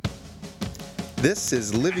This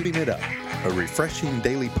is Living It Up, a refreshing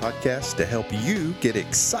daily podcast to help you get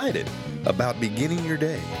excited about beginning your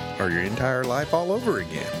day or your entire life all over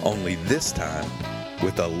again. Only this time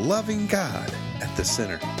with a loving God at the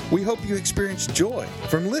center. We hope you experience joy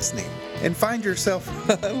from listening and find yourself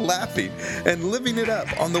laughing and living it up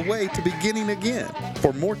on the way to beginning again.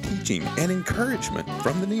 For more teaching and encouragement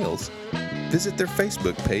from the Neils, visit their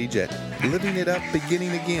Facebook page at Living It Up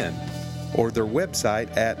Beginning Again or their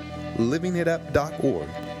website at livingitup.org.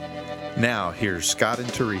 Now, here's Scott and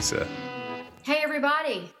Teresa. Hey,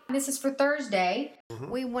 everybody. This is for Thursday.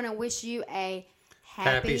 We want to wish you a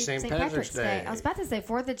happy St. Patrick's Day. I was about to say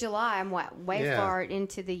 4th of July. I'm way far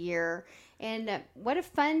into the year. And what a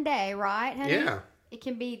fun day, right, honey? Yeah. It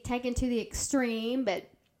can be taken to the extreme, but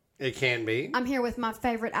It can be. I'm here with my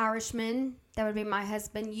favorite Irishman. That would be my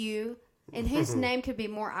husband, you. And whose name could be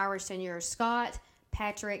more Irish than yours? Scott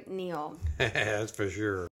Patrick Neil. That's for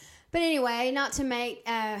sure. But anyway, not to make,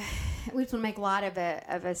 we just want to make light of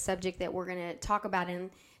a subject that we're going to talk about and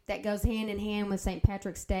that goes hand in hand with St.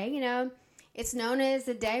 Patrick's Day. You know, it's known as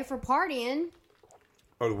the day for partying.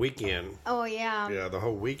 Oh, the weekend. Oh, yeah. Yeah, the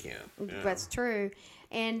whole weekend. Yeah. That's true.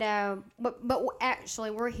 And, but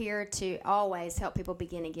actually, we're here to always help people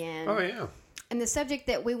begin again. Oh, yeah. And the subject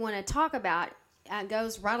that we want to talk about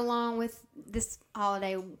goes right along with this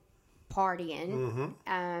holiday partying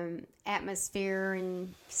atmosphere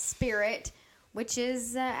and spirit, which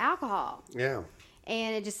is alcohol. Yeah.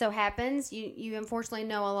 And it just so happens you unfortunately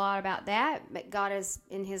know a lot about that, but God has,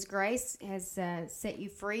 in His grace, has set you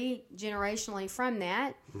free generationally from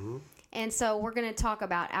that. And so we're going to talk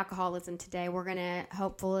about alcoholism today. We're going to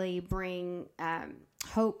hopefully bring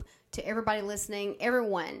hope to everybody listening.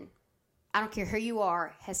 Everyone, I don't care who you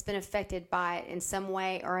are, has been affected by it in some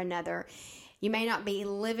way or another. You may not be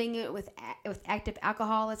living it with active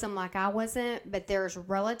alcoholism like I wasn't, but there's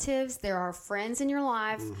relatives, there are friends in your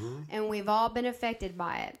life, and we've all been affected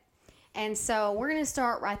by it. And so we're going to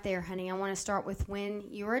start right there, honey. I want to start with when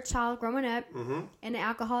you were a child growing up in an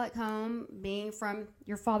alcoholic home, being from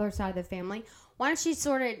your father's side of the family. Why don't you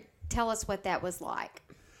sort of tell us what that was like?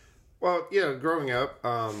 Well, yeah, growing up,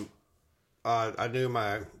 I knew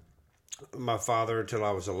my father until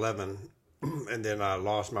I was 11. And then I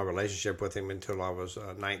lost my relationship with him until I was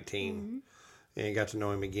 19, and got to know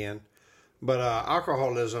him again. But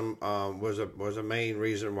alcoholism was a main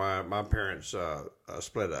reason why my parents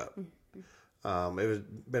split up. It was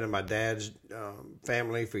been in my dad's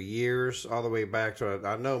family for years, all the way back to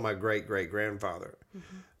I know my great grandfather.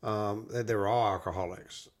 They were all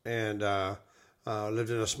alcoholics, and lived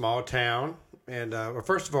in a small town. And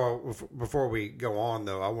first of all, before we go on,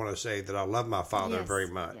 though, I want to say that I love my father very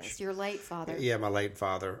much. Yes, your late father. Yeah, my late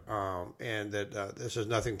father. And that this is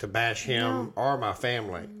nothing to bash him or my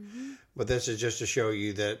family. But this is just to show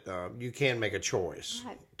you that you can make a choice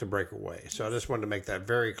to break away. So I just wanted to make that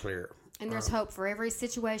very clear. And there's hope for every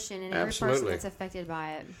situation and every person that's affected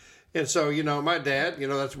by it. And so, you know, my dad, you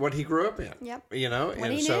know, that's what he grew up in. Yep. You know,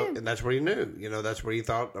 and that's what he knew. You know, that's what he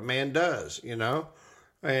thought a man does, you know.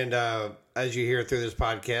 And as you hear through this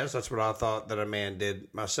podcast, that's what I thought that a man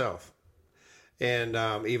did myself. And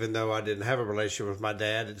even though I didn't have a relationship with my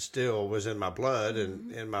dad, it still was in my blood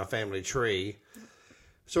and in my family tree.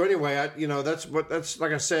 So anyway, that's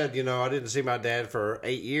like I said, you know, I didn't see my dad for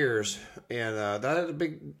 8 years, and that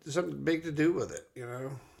had something big to do with it, you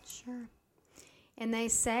know. Sure. And they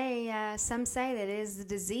say, some say that it is the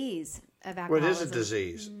disease of alcoholism. Well, it is a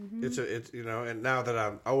disease. It's you know, and now that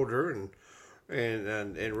I'm older and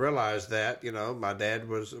realize that, you know, my dad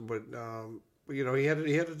you know, he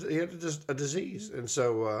had just a disease, and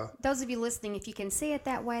so those of you listening, if you can see it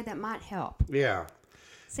that way, that might help. Yeah,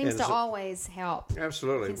 seems to always help.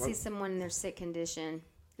 Absolutely, you can see someone in their sick condition.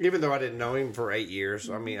 Even though I didn't know him for 8 years,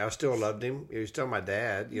 I mean, I still loved him. He was still my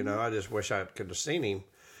dad. You know, I just wish I could have seen him.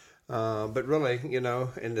 But really, you know,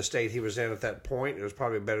 in the state he was in at that point, it was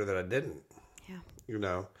probably better that I didn't. Yeah. You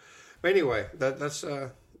know, but anyway, that's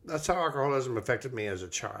how alcoholism affected me as a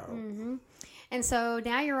child. And so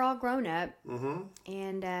now you're all grown up,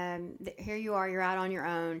 and here you are, you're out on your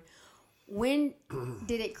own. When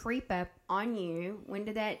did it creep up on you? When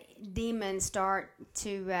did that demon start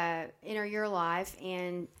to enter your life?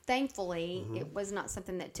 And thankfully, it was not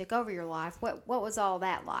something that took over your life. What was all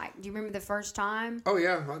that like? Do you remember the first time? Oh,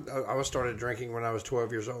 yeah. I started drinking when I was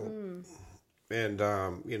 12 years old. And,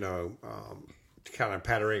 you know, kind of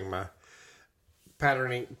pattern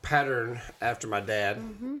after my dad.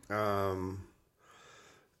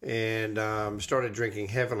 And started drinking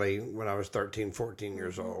heavily when I was 13, 14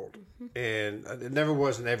 years old. And it never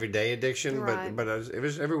was an everyday addiction, but it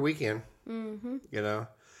was every weekend, you know.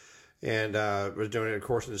 And was doing it, of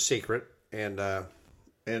course, in secret. and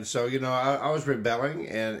so I was rebelling,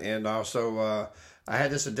 and also I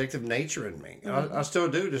had this addictive nature in me. And I still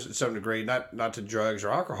do to some degree, not to drugs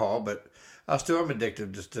or alcohol, but I still am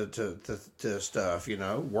addicted to stuff.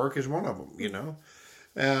 Work is one of them.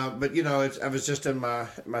 But I was just in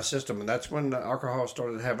my system, and that's when alcohol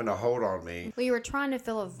started having a hold on me. Well, you were trying to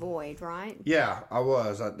fill a void, right? Yeah, I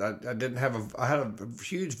was. I didn't have I had a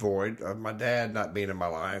huge void of my dad not being in my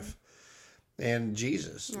life, and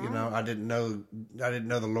Jesus. Right. I didn't know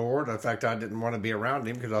the Lord. In fact, I didn't want to be around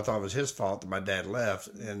him because I thought it was his fault that my dad left,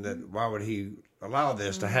 and that why would he allow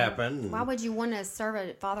this to happen? Why would you want to serve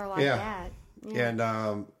a father like that?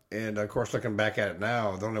 Yeah. And of course, looking back at it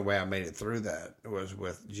now, the only way I made it through that was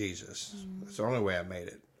with Jesus. It's the only way I made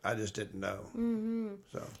it. I just didn't know. Mm-hmm.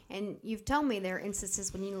 So. And you've told me there are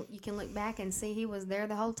instances when you can look back and see he was there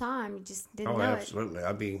the whole time. You just didn't know absolutely.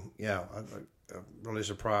 I'm really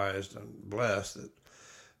surprised and blessed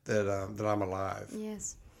that I'm alive.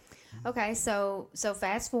 Yes. Okay, so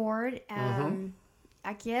fast forward.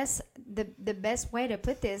 I guess the best way to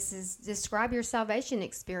put this is describe your salvation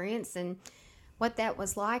experience and what that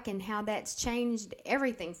was like and how that's changed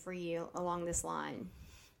everything for you along this line.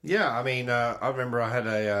 Yeah, I mean, I remember I had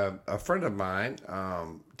a friend of mine,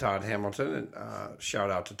 Todd Hamilton, and shout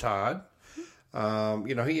out to Todd.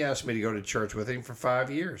 He asked me to go to church with him for 5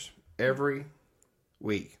 years, every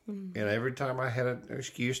week. And every time I had an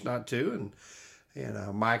excuse not to.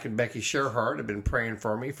 And Mike and Becky Sherhart have been praying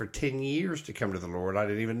for me for 10 years to come to the Lord. I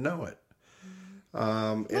didn't even know it.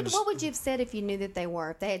 What would you have said if you knew that they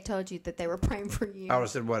were? If they had told you that they were praying for you? I would have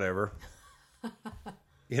said, whatever.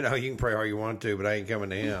 You can pray all you want to, but I ain't coming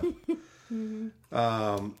to him.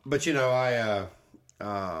 But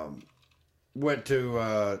I went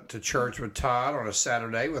to church with Todd on a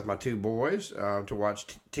Saturday with my two boys to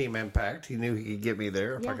watch Team Impact. He knew he could get me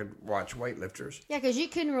there if I could watch weightlifters. Yeah, because you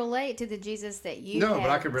couldn't relate to the Jesus that you No, had but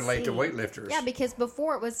I could relate to seen. weightlifters. Yeah, because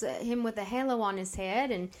before it was him with a halo on his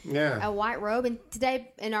head and a white robe. And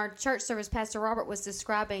today in our church service, Pastor Robert was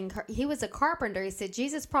describing, he was a carpenter. He said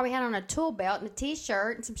Jesus probably had on a tool belt and a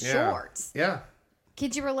T-shirt and some shorts. Yeah.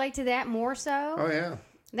 Could you relate to that more so? Oh, yeah.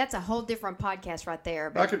 That's a whole different podcast right there. I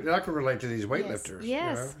But could relate to these weightlifters.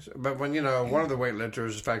 Yes. But when one of the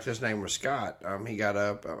weightlifters, in fact, his name was Scott. He got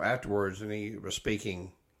up afterwards and he was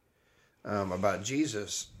speaking about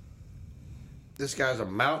Jesus. This guy's a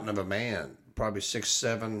mountain of a man, probably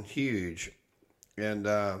 6'7", huge, and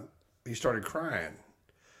he started crying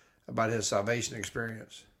about his salvation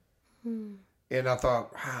experience. And I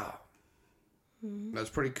thought, wow, that's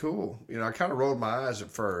pretty cool. I kind of rolled my eyes at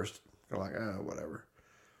first, like, oh, whatever.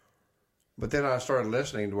 But then I started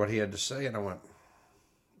listening to what he had to say, and I went,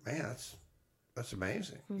 man, that's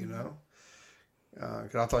amazing,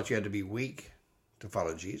 Because I thought you had to be weak to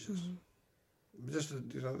follow Jesus. Just,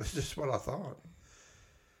 that's just what I thought.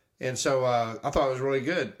 And so I thought it was really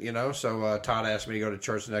good, So Todd asked me to go to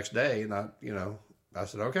church the next day, and I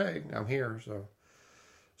said, okay, I'm here.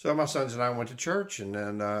 So my sons and I went to church, and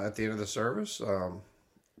then at the end of the service,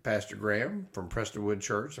 Pastor Graham from Prestonwood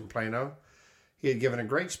Church in Plano, he had given a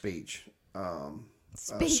great speech.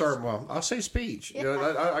 Sermon. Well, I'll say speech.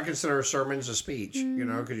 Yeah. I consider sermons a speech.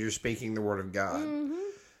 Because you're speaking the word of God,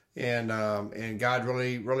 and God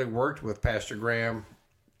really, really worked with Pastor Graham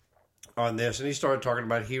on this, and he started talking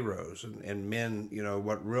about heroes and men.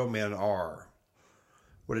 What real men are,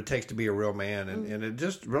 what it takes to be a real man, and it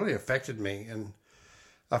just really affected me, and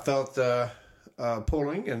I felt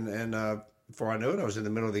pulling, and before I knew it, I was in the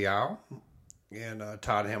middle of the aisle, and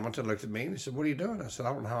Todd Hamilton looked at me and he said, "What are you doing?" I said,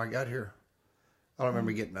 "I don't know how I got here. I don't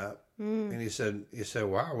remember getting up." And he said,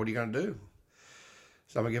 "Wow, what are you going to do?"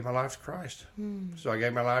 So I'm going to give my life to Christ. So I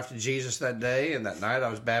gave my life to Jesus that day, and that night I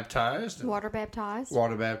was baptized. Water baptized.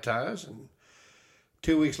 Water baptized. And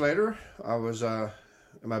 2 weeks later, I was in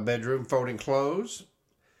my bedroom folding clothes,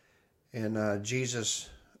 and Jesus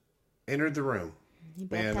entered the room. He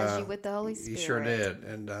baptized you with the Holy Spirit. He sure did,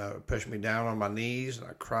 and pushed me down on my knees, and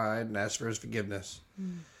I cried and asked for his forgiveness.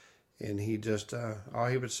 And he just, all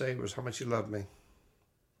he would say was how much he loved me.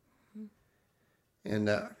 And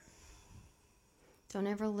don't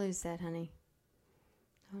ever lose that, honey.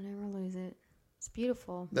 Don't ever lose it. It's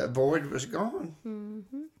beautiful. That void was gone.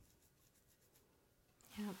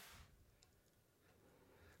 Yeah.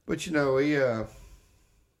 But he, I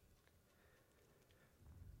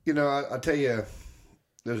tell you,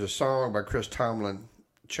 there's a song by Chris Tomlin,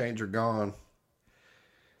 "Chains Are Gone."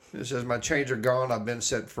 It says, "My chains are gone, I've been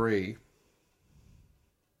set free.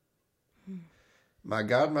 My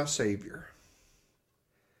God, my Savior,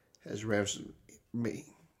 has ransomed me.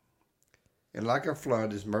 And like a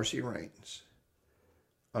flood, his mercy reigns,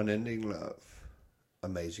 unending love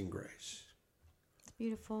amazing grace. It's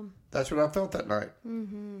beautiful. That's what I felt that night.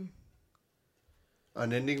 Mm-hmm.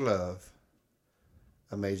 Unending love,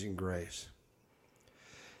 amazing grace.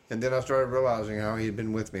 And then I started realizing how he had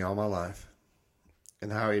been with me all my life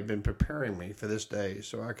and how he had been preparing me for this day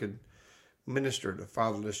so I could minister to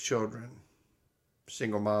fatherless children,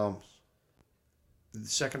 single moms. The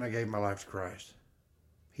second I gave my life to Christ,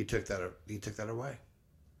 he took that away.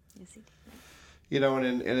 Yes, he did. You know,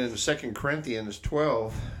 and in 2 Corinthians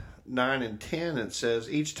 12, 9 and 10, it says,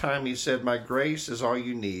 each time he said, my grace is all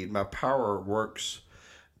you need. My power works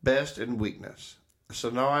best in weakness. So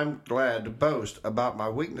now I'm glad to boast about my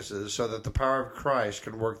weaknesses so that the power of Christ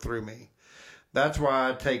can work through me. That's why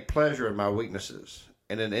I take pleasure in my weaknesses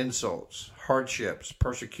and in insults, hardships,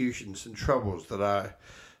 persecutions, and troubles that I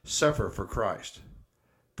suffer for Christ.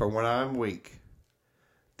 For when I'm weak,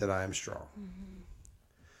 then I am strong. Mm-hmm.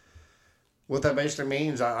 What that basically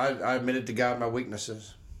means, I admitted to God my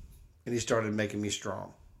weaknesses, and he started making me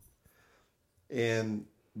strong. And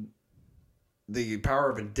the power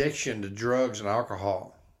of addiction to drugs and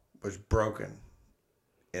alcohol was broken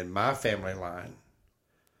in my family line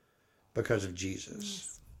because of Jesus.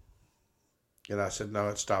 Yes. And I said, no,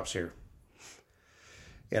 it stops here.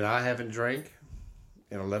 And I haven't drank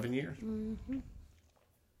in 11 years. Mm-hmm.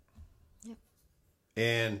 Yep.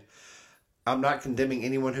 And I'm not condemning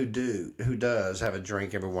anyone who does have a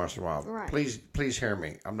drink every once in a while. Right. Please hear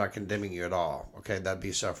me. I'm not condemning you at all. Okay, that'd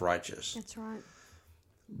be self-righteous. That's right.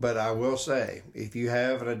 But I will say, if you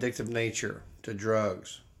have an addictive nature to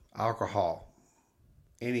drugs, alcohol,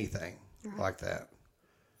 anything like that,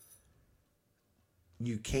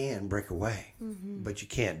 you can break away, but you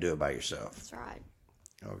can't do it by yourself. That's right.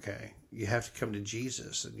 Okay? You have to come to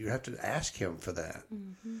Jesus, and you have to ask him for that.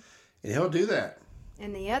 Mm-hmm. And he'll do that.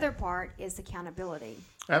 And the other part is accountability.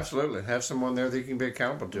 Absolutely. Have someone there that you can be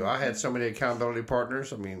accountable to. Mm-hmm. I had so many accountability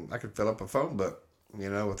partners. I mean, I could fill up a phone book,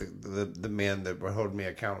 with the men that were holding me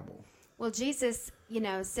accountable. Well, Jesus,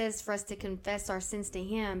 says for us to confess our sins to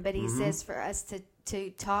him, but he says for us to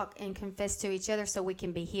talk and confess to each other so we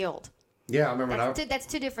can be healed. Yeah, I remember that's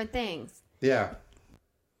two different things. Yeah.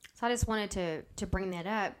 So I just wanted to bring that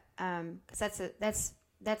up because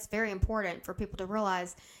that's very important for people to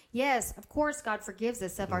realize. Yes, of course, God forgives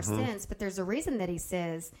us of our sins, but there's a reason that he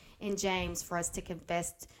says in James for us to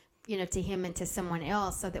confess to him and to someone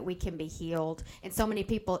else so that we can be healed. And so many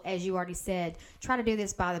people, as you already said, try to do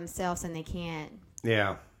this by themselves and they can't.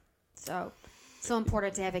 Yeah. So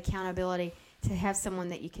important to have accountability, to have someone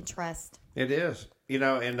that you can trust. It is,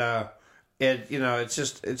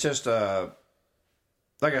 it's just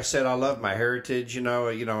like I said, I love my heritage, an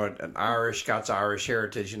Irish, Scots-Irish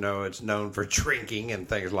heritage, it's known for drinking and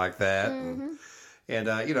things like that. Mm-hmm.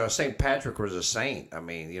 And St. Patrick was a saint. I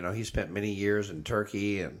mean, he spent many years in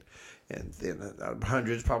Turkey and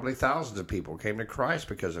hundreds, probably thousands of people came to Christ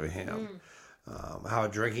because of him. How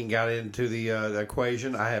drinking got into the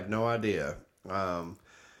equation, I have no idea.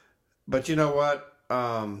 But you know what?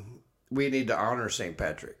 We need to honor St.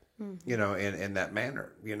 Patrick, in that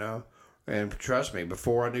manner, And trust me,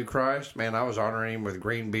 before I knew Christ, man, I was honoring him with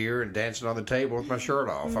green beer and dancing on the table with my shirt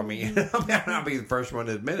off. I mean, I'll be the first one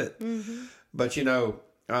to admit it. Mm-hmm. But,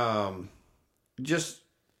 just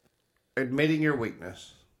admitting your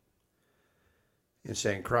weakness and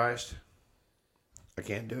saying, Christ, I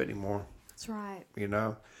can't do it anymore. That's right.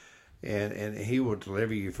 And he will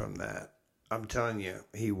deliver you from that. I'm telling you,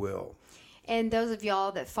 he will. And those of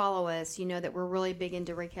y'all that follow us, that we're really big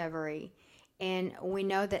into recovery. And we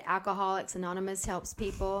know that Alcoholics Anonymous helps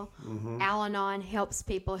people. Mm-hmm. Al-Anon helps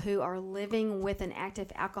people who are living with an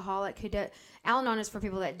active alcoholic. Al-Anon is for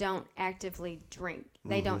people that don't actively drink.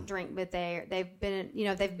 They don't drink, but they've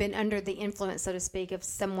been under the influence, so to speak, of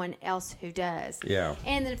someone else who does. Yeah.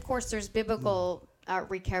 And then of course there's biblical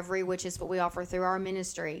recovery, which is what we offer through our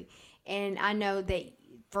ministry. And I know that,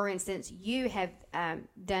 for instance, you have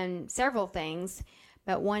done several things.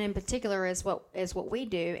 But one in particular is what we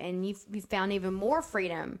do, and you've found even more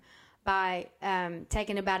freedom by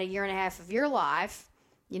taking about 1.5 years of your life,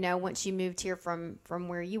 once you moved here from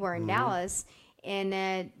where you were in Dallas,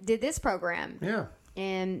 and did this program. Yeah.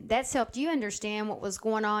 And that's helped you understand what was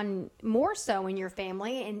going on more so in your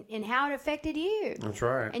family and how it affected you. That's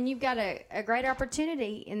right. And you've got a great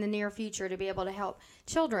opportunity in the near future to be able to help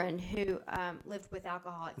children who lived with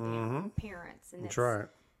alcoholic parents. And that's right.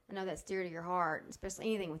 I know that's dear to your heart, especially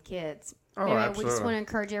anything with kids. Oh, absolutely. We just want to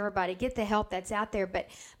encourage everybody, get the help that's out there. But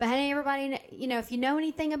hey, everybody, if you know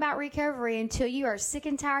anything about recovery, until you are sick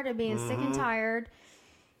and tired of being sick and tired,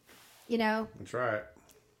 That's right.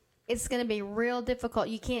 It's going to be real difficult.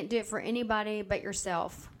 You can't do it for anybody but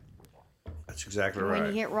yourself. That's exactly and right.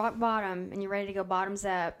 when you hit rock bottom and you're ready to go bottoms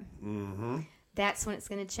up, that's when it's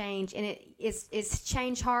going to change. And it's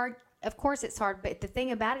change hard. Of course it's hard, but the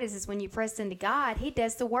thing about it is when you press into God, He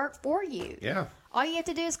does the work for you. Yeah. All you have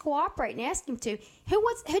to do is cooperate and ask Him to. Who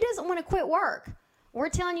doesn't want to quit work? We're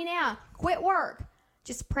telling you now, quit work.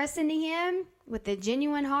 Just press into Him with a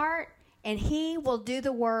genuine heart, and He will do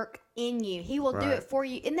the work in you. He will do it for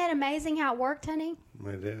you. Isn't that amazing how it worked, honey?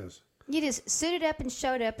 It is. You just suited up and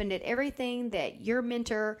showed up and did everything that your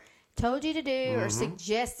mentor told you to do or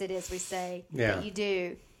suggested, as we say, that you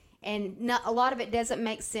do. And a lot of it doesn't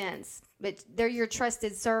make sense, but they're your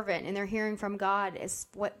trusted servant, and they're hearing from God as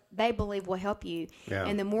what they believe will help you. Yeah.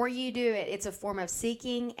 And the more you do it, it's a form of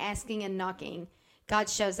seeking, asking, and knocking. God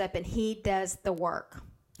shows up, and He does the work.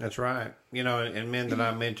 That's right. And men that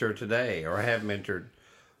I mentor today or have mentored,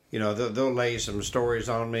 they'll lay some stories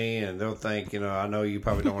on me, and they'll think, I know you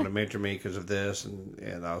probably don't want to mentor me because of this.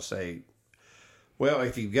 And I'll say, well,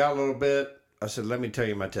 if you've got a little bit, I said, let me tell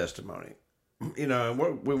you my testimony. And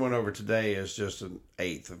what we went over today is just an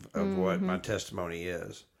eighth of what my testimony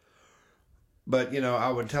is. But,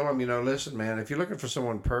 I would tell them, listen, man, if you're looking for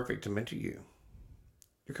someone perfect to mentor you,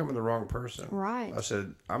 you're coming to the wrong person. Right. I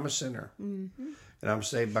said, I'm a sinner, and I'm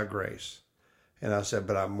saved by grace. And I said,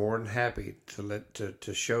 but I'm more than happy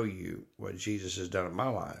to show you what Jesus has done in my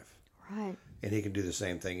life. Right. And He can do the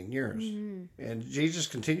same thing in yours. And Jesus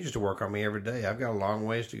continues to work on me every day. I've got a long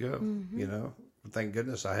ways to go, Thank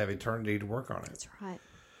goodness I have eternity to work on it. That's right.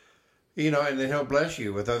 And then He'll bless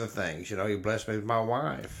you with other things. He blessed me with my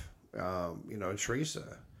wife,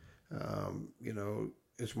 Teresa.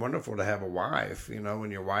 It's wonderful to have a wife, when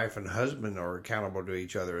your wife and husband are accountable to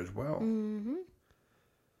each other as well.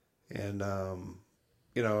 And,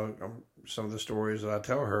 some of the stories that I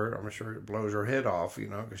tell her, I'm sure it blows her head off,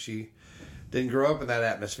 because she didn't grow up in that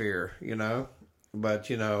atmosphere, but,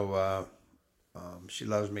 she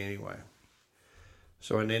loves me anyway.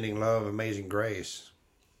 So unending love, amazing grace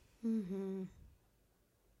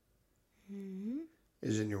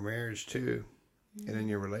is in your marriage too, and in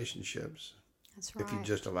your relationships. That's right. If you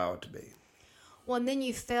just allow it to be. Well, and then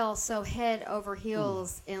you fell so head over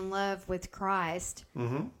heels in love with Christ,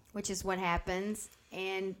 which is what happens,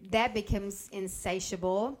 and that becomes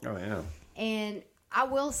insatiable. Oh yeah. And I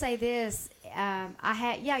will say this: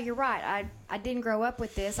 you're right. I didn't grow up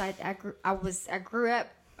with this. I grew up.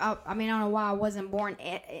 I don't know why I wasn't born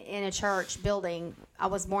in a church building. I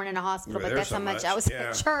was born in a hospital, but that's how much I was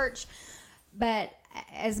in church. But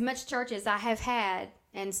as much church as I have had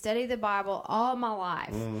and studied the Bible all my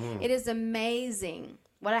life, it is amazing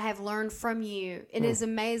what I have learned from you. It is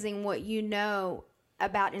amazing what you know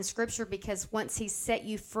about in Scripture, because once He set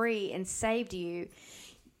you free and saved you,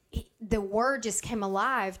 the Word just came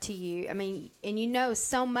alive to you. I mean, and you know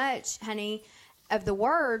so much, honey, of the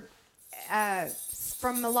Word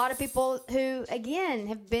from a lot of people who, again,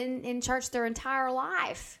 have been in church their entire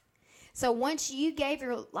life. So once you gave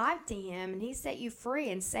your life to Him and He set you free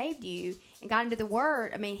and saved you and got into the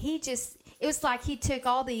Word, I mean, it was like He took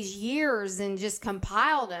all these years and just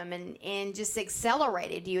compiled them and just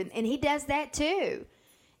accelerated you. And He does that too,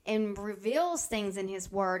 and reveals things in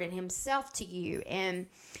His Word and Himself to you. And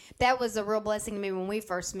that was a real blessing to me when we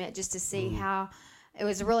first met, just to see how it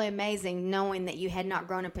was really amazing knowing that you had not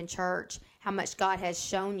grown up in church, how much God has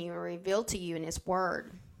shown you and revealed to you in His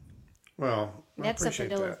Word. Well, that's something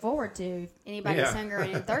to look forward to. Anybody's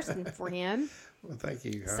hungering and thirsting for Him. Well, thank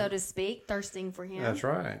you. So to speak, thirsting for Him. That's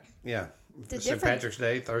right. Yeah. It's St. Patrick's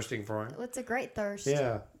Day, thirsting for Him. Well, it's a great thirst.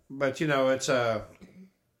 Yeah. But, it's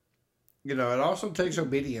it also takes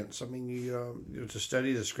obedience. I mean, you to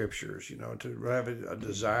study the Scriptures, to have a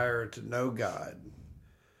desire to know God.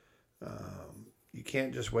 You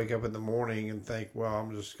can't just wake up in the morning and think, well,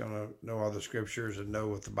 I'm just going to know all the Scriptures and know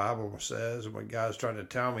what the Bible says and what God's trying to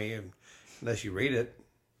tell me, unless you read it.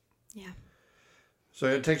 Yeah. So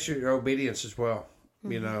it takes your obedience as well,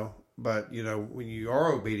 But, when you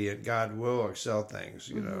are obedient, God will excel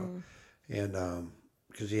things, and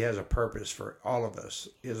because He has a purpose for all of us.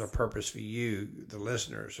 He has a purpose for you, the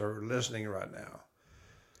listeners who are listening right now.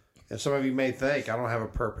 And some of you may think, I don't have a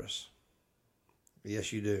purpose.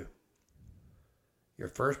 Yes, you do. Your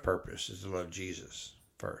first purpose is to love Jesus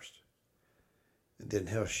first. And then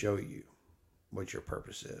He'll show you what your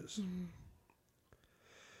purpose is.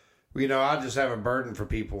 I just have a burden for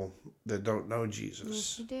people that don't know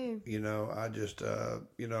Jesus. Yes, you do. I just, a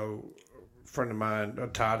friend of mine,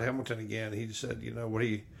 Todd Hamilton again, he said, what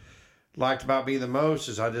he liked about me the most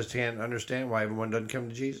is I just can't understand why everyone doesn't come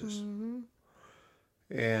to Jesus.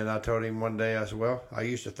 And I told him one day, I said, well, I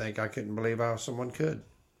used to think I couldn't believe how someone could.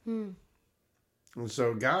 And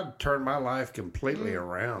so God turned my life completely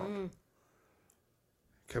around.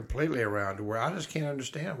 completely around to where I just can't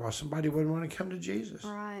understand why somebody wouldn't want to come to Jesus.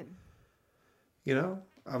 Right. You know,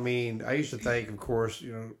 I mean, I used to think, of course,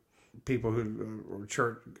 people who were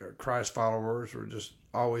church Christ followers were just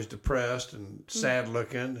always depressed and sad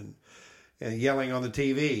looking and yelling on the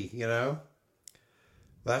TV,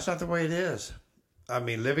 But that's not the way it is. I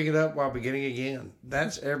mean, living it up while beginning again.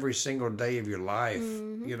 That's every single day of your life,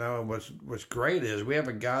 And what's great is we have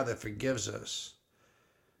a God that forgives us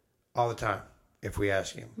all the time if we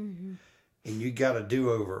ask Him. Mm-hmm. And you got a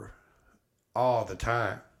do-over all the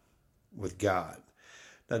time with God.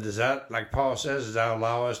 Now, does that, like Paul says, does that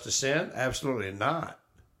allow us to sin? Absolutely not.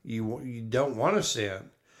 You don't want to sin.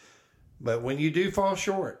 But when you do fall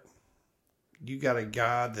short, you got a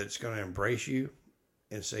God that's going to embrace you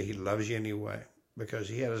and say He loves you anyway because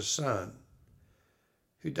He had a Son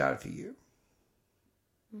who died for you.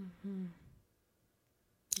 Mm-hmm.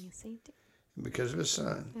 Yes, He did. And because of His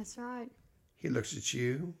Son. That's right. He looks at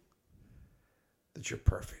you that you're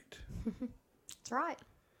perfect. That's right.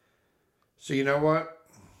 So you know what?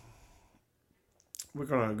 We're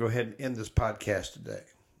going to go ahead and end this podcast today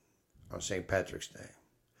on St. Patrick's Day.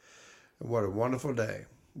 And what a wonderful day.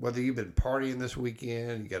 Whether you've been partying this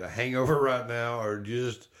weekend, you got a hangover right now, or you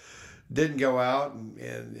just didn't go out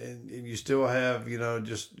and you still have, you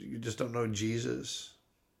just don't know Jesus.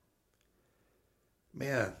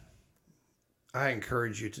 Man, I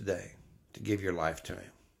encourage you today to give your life to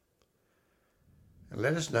Him. And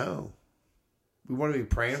let us know. We want to be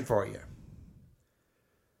praying for you.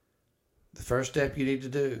 The first step you need to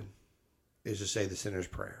do is to say the sinner's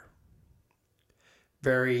prayer.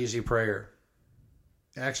 Very easy prayer.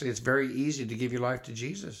 Actually, it's very easy to give your life to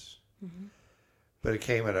Jesus. Mm-hmm. But it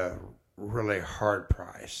came at a really hard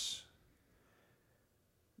price.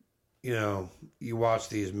 You watch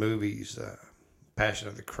these movies, Passion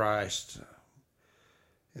of the Christ,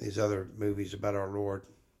 and these other movies about our Lord.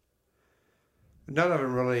 None of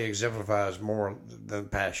them really exemplifies more than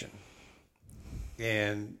Passion.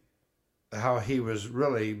 And how He was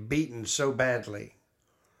really beaten so badly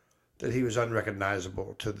that He was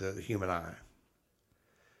unrecognizable to the human eye.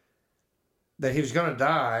 That He was going to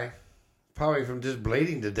die probably from just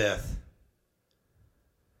bleeding to death.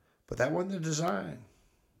 But that wasn't the design.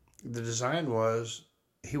 The design was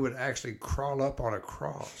He would actually crawl up on a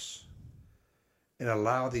cross and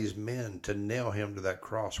allow these men to nail Him to that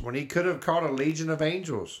cross when He could have called a legion of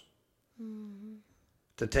angels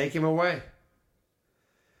to take Him away.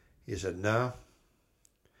 He said, no,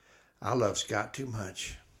 I love Scott too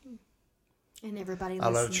much. And everybody I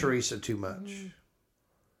love Teresa too much. Mm-hmm.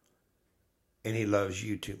 And He loves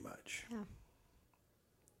you too much. Yeah.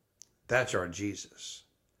 That's our Jesus.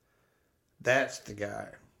 That's the guy,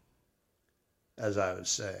 as I would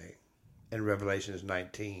say, in Revelation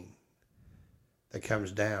 19, that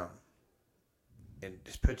comes down and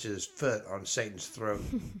just puts His foot on Satan's throat.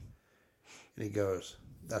 And He goes,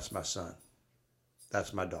 that's my son.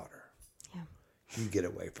 That's my daughter. Yeah. You get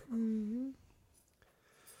away from him. Mm-hmm.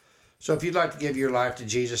 So if you'd like to give your life to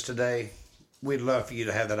Jesus today, we'd love for you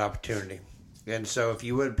to have that opportunity. And so if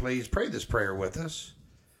you would, please pray this prayer with us.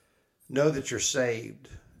 Know that you're saved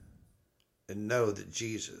and know that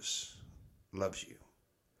Jesus loves you.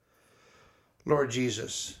 Lord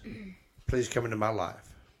Jesus, please come into my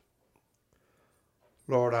life.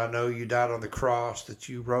 Lord, I know You died on the cross, that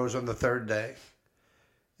You rose on the third day.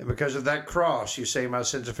 And because of that cross, You say my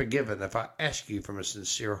sins are forgiven if I ask You from a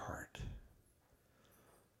sincere heart.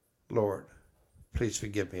 Lord, please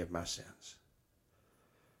forgive me of my sins.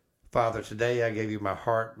 Father, today I gave You my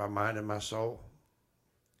heart, my mind, and my soul.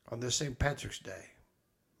 On this St. Patrick's Day,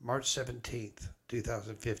 March 17th,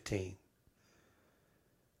 2015,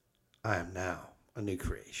 I am now a new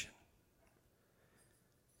creation.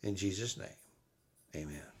 In Jesus' name,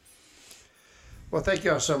 amen. Well, thank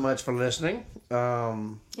you all so much for listening.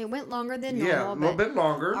 It went longer than normal. Yeah, a little bit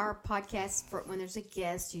longer. Our podcast, when there's a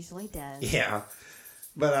guest, usually does. Yeah.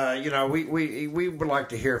 But, we would like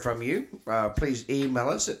to hear from you. Please email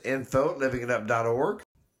us at info@livingitup.org.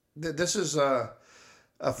 This is a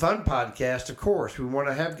fun podcast, of course. We want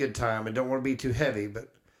to have a good time and don't want to be too heavy.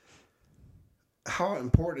 But how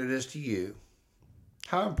important it is to you,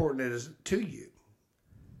 how important it is to you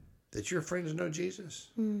that your friends know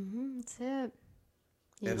Jesus. Mm-hmm, that's it.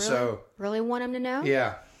 You and really want them to know?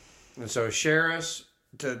 Yeah. And so share us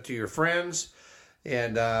to your friends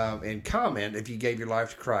and comment if you gave your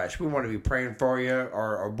life to Christ. We want to be praying for you.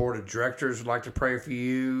 Our board of directors would like to pray for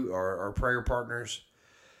you, our prayer partners.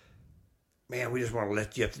 Man, we just want to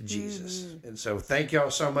lift you up to Jesus. Mm-hmm. And so thank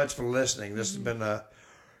y'all so much for listening. This has been a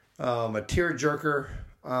tearjerker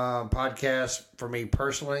podcast for me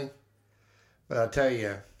personally. But I tell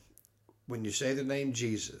you, when you say the name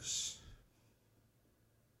Jesus,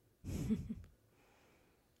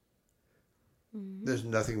 there's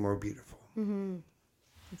nothing more beautiful.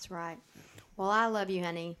 That's right. Well, I love you,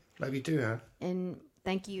 honey. Love you too, hon. And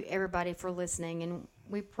thank you, everybody, for listening. And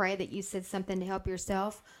we pray that you said something to help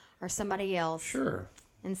yourself or somebody else. Sure.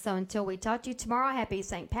 And so until we talk to you tomorrow, happy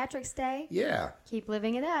St. Patrick's Day. Yeah. Keep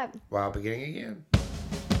living it up. While beginning again.